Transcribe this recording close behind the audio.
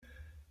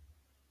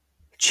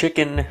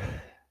Chicken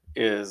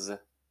is a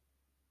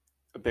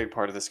big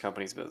part of this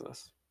company's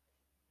business.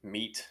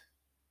 Meat,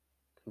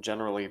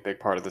 generally a big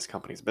part of this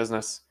company's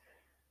business.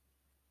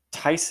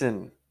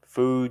 Tyson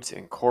Foods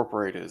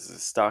Incorporated is the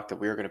stock that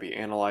we are going to be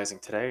analyzing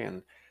today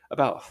in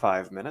about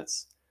 5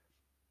 minutes.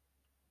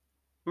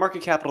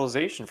 Market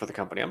capitalization for the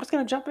company. I'm just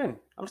going to jump in.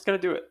 I'm just going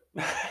to do it.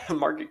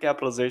 Market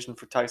capitalization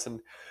for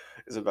Tyson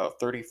is about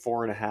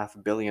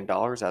 $34.5 billion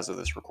as of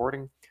this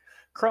recording.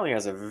 Currently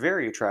has a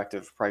very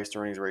attractive price to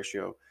earnings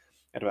ratio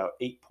at about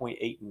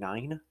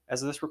 8.89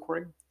 as of this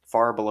recording,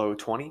 far below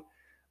 20,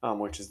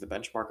 which is the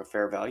benchmark of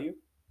fair value.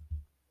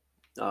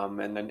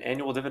 And an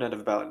annual dividend of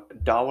about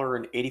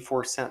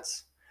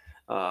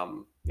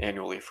 $1.84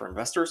 annually for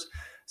investors.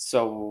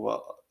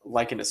 So,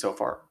 liking it so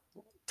far.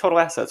 Total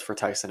assets for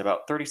Tyson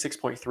about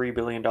 $36.3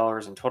 billion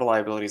and total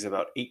liabilities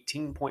about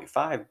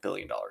 $18.5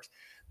 billion.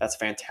 That's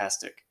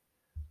fantastic.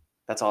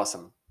 That's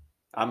awesome.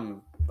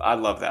 I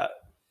love that.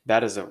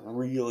 That is a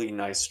really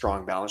nice,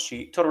 strong balance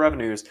sheet. Total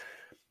revenues,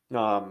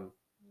 um,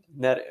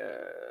 net,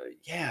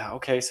 yeah,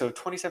 okay. So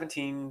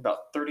 2017,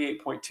 about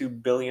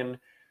 38.2 billion.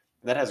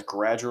 That has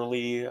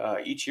gradually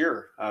each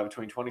year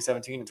between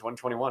 2017 and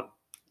 2021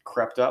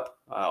 crept up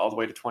all the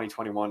way to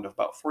 2021 to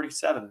about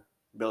 $47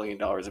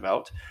 billion.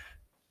 About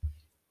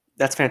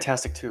that's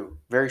fantastic too.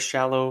 Very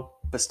shallow,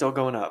 but still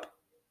going up.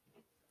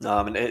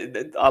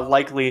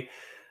 Likely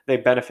they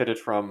benefited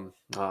from,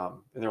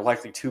 and they're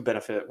likely to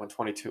benefit when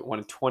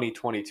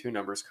 2022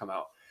 numbers come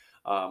out.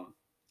 Um,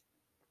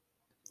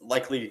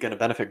 Likely going to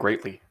benefit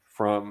greatly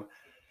from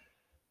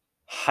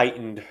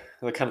heightened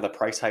the kind of the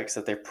price hikes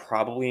that they've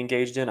probably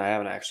engaged in. I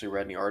haven't actually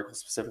read any articles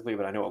specifically,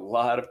 but I know a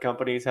lot of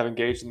companies have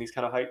engaged in these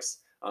kind of hikes,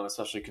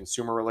 especially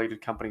consumer related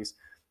companies,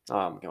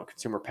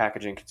 consumer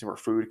packaging, consumer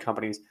food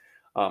companies.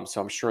 So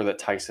I'm sure that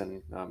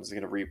Tyson is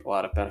going to reap a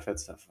lot of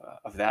benefits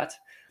of that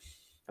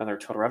and their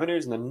total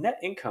revenues and the net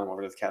income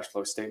over the cash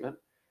flow statement.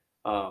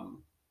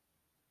 Um,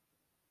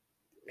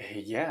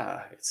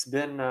 yeah, it's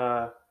been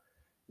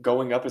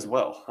going up as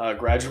well,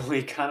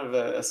 gradually, kind of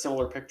a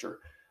similar picture,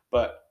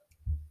 but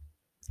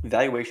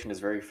valuation is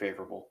very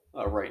favorable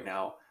right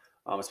now,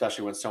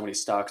 especially when so many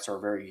stocks are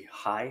very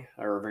high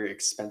or very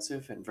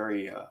expensive and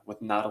very with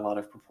not a lot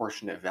of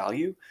proportionate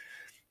value.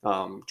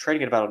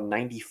 Trading at about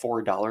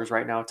 $94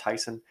 right now.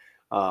 Tyson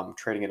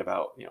trading at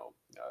about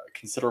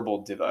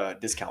considerable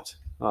discount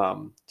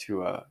to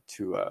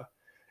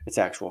its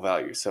actual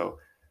value. So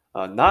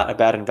not a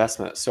bad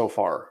investment so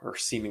far, or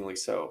seemingly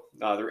so.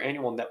 Their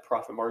annual net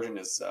profit margin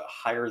is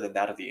higher than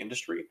that of the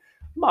industry,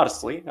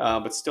 modestly,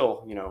 but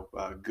still,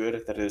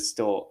 good that it is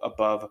still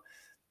above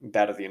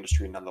that of the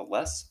industry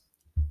nonetheless.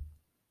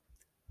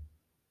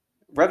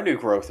 Revenue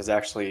growth has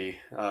actually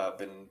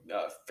been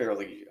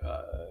fairly.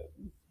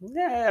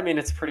 Yeah, I mean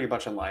it's pretty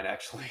much in line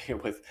actually.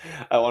 With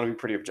I want to be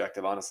pretty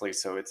objective, honestly.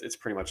 So it's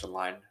pretty much in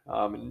line.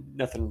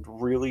 Nothing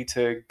really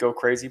to go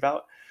crazy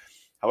about.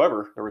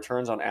 However, the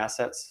returns on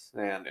assets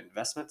and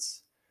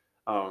investments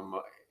um,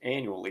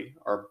 annually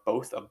are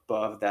both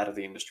above that of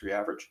the industry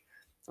average.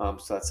 So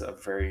that's a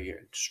very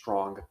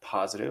strong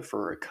positive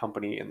for a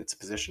company in its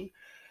position.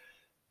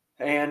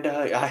 And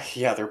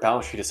yeah, their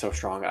balance sheet is so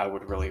strong. I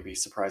would really be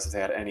surprised if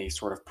they had any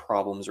sort of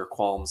problems or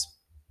qualms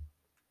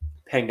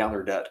paying down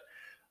their debt.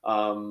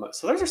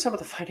 So those are some of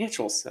the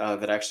financials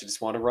that I actually just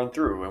want to run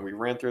through, and we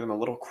ran through them a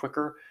little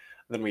quicker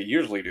than we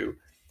usually do.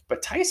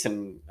 But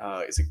Tyson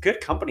is a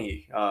good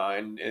company,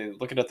 and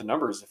looking at the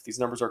numbers, if these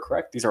numbers are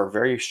correct, these are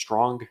very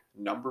strong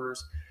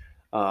numbers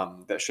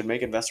that should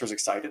make investors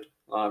excited.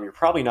 You're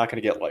probably not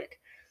going to get like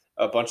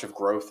a bunch of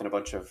growth and a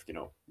bunch of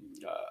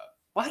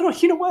well, I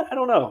don't. You know what? I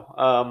don't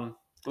know.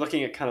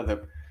 Looking at kind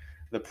of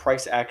the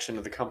price action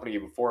of the company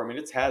before, I mean,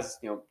 it has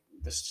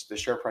the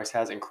share price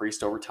has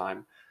increased over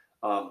time.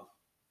 Um,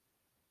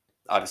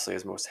 Obviously,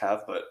 as most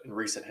have, but in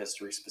recent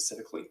history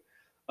specifically.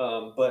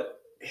 But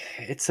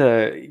it's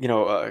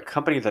a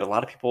company that a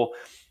lot of people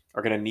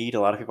are going to need.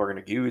 A lot of people are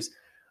going to use.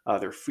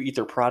 Eat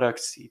their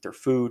products, eat their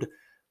food.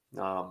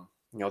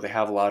 They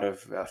have a lot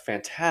of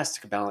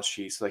fantastic balance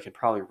sheets, so they can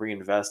probably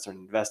reinvest and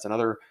invest in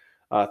other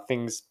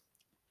things.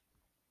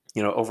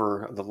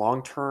 Over the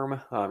long term,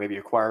 maybe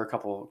acquire a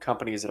couple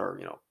companies that are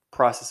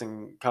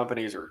processing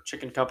companies or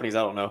chicken companies.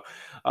 I don't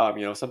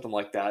know, something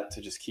like that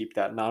to just keep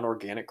that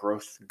non-organic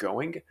growth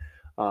going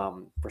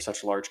for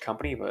such a large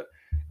company. But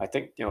I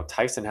think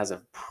Tyson has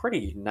a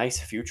pretty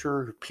nice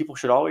future. People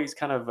should always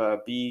kind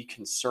of be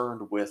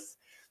concerned with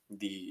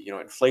the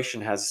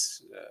inflation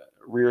has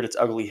reared its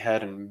ugly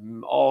head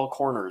in all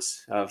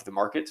corners of the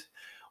market.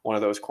 One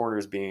of those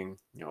corners being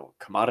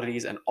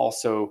commodities and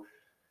also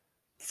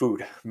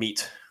food,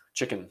 meat,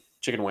 chicken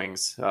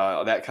wings,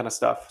 that kind of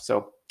stuff.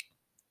 So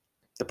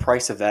the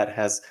price of that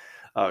has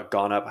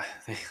gone up, I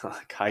think,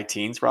 like high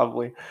teens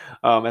probably,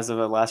 as of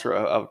the last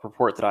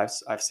report that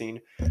I've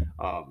seen.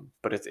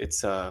 But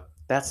it's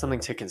that's something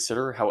to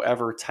consider.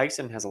 However,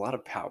 Tyson has a lot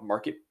of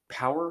market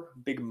power,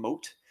 big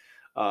moat.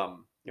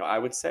 I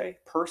would say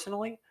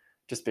personally,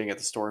 just being at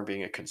the store and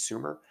being a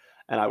consumer,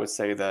 and I would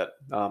say that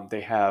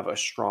they have a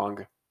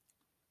strong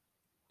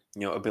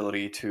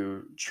ability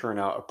to churn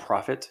out a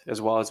profit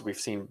as well as we've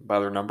seen by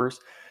their numbers.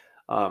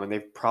 And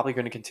they're probably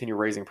going to continue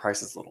raising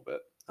prices a little bit,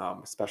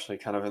 especially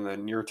kind of in the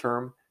near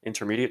term,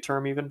 intermediate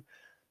term, even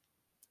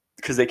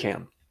because they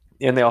can.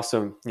 And they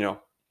also,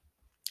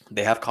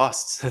 they have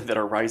costs that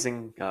are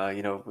rising,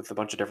 with a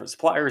bunch of different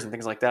suppliers and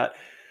things like that.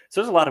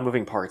 So there's a lot of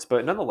moving parts,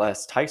 but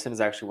nonetheless, Tyson is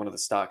actually one of the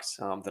stocks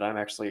that I'm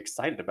actually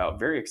excited about,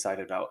 very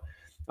excited about.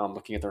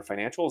 Looking at their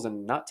financials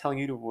and not telling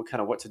you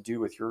what to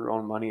do with your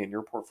own money and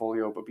your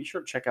portfolio, but be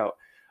sure to check out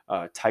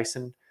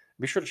Tyson.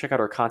 Be sure to check out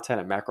our content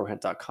at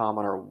macrohint.com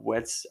on our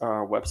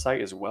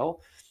website as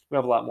well. We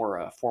have a lot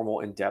more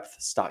formal, in-depth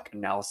stock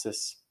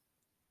analysis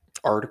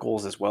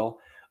articles as well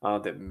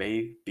that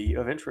may be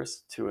of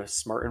interest to a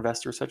smart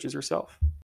investor such as yourself.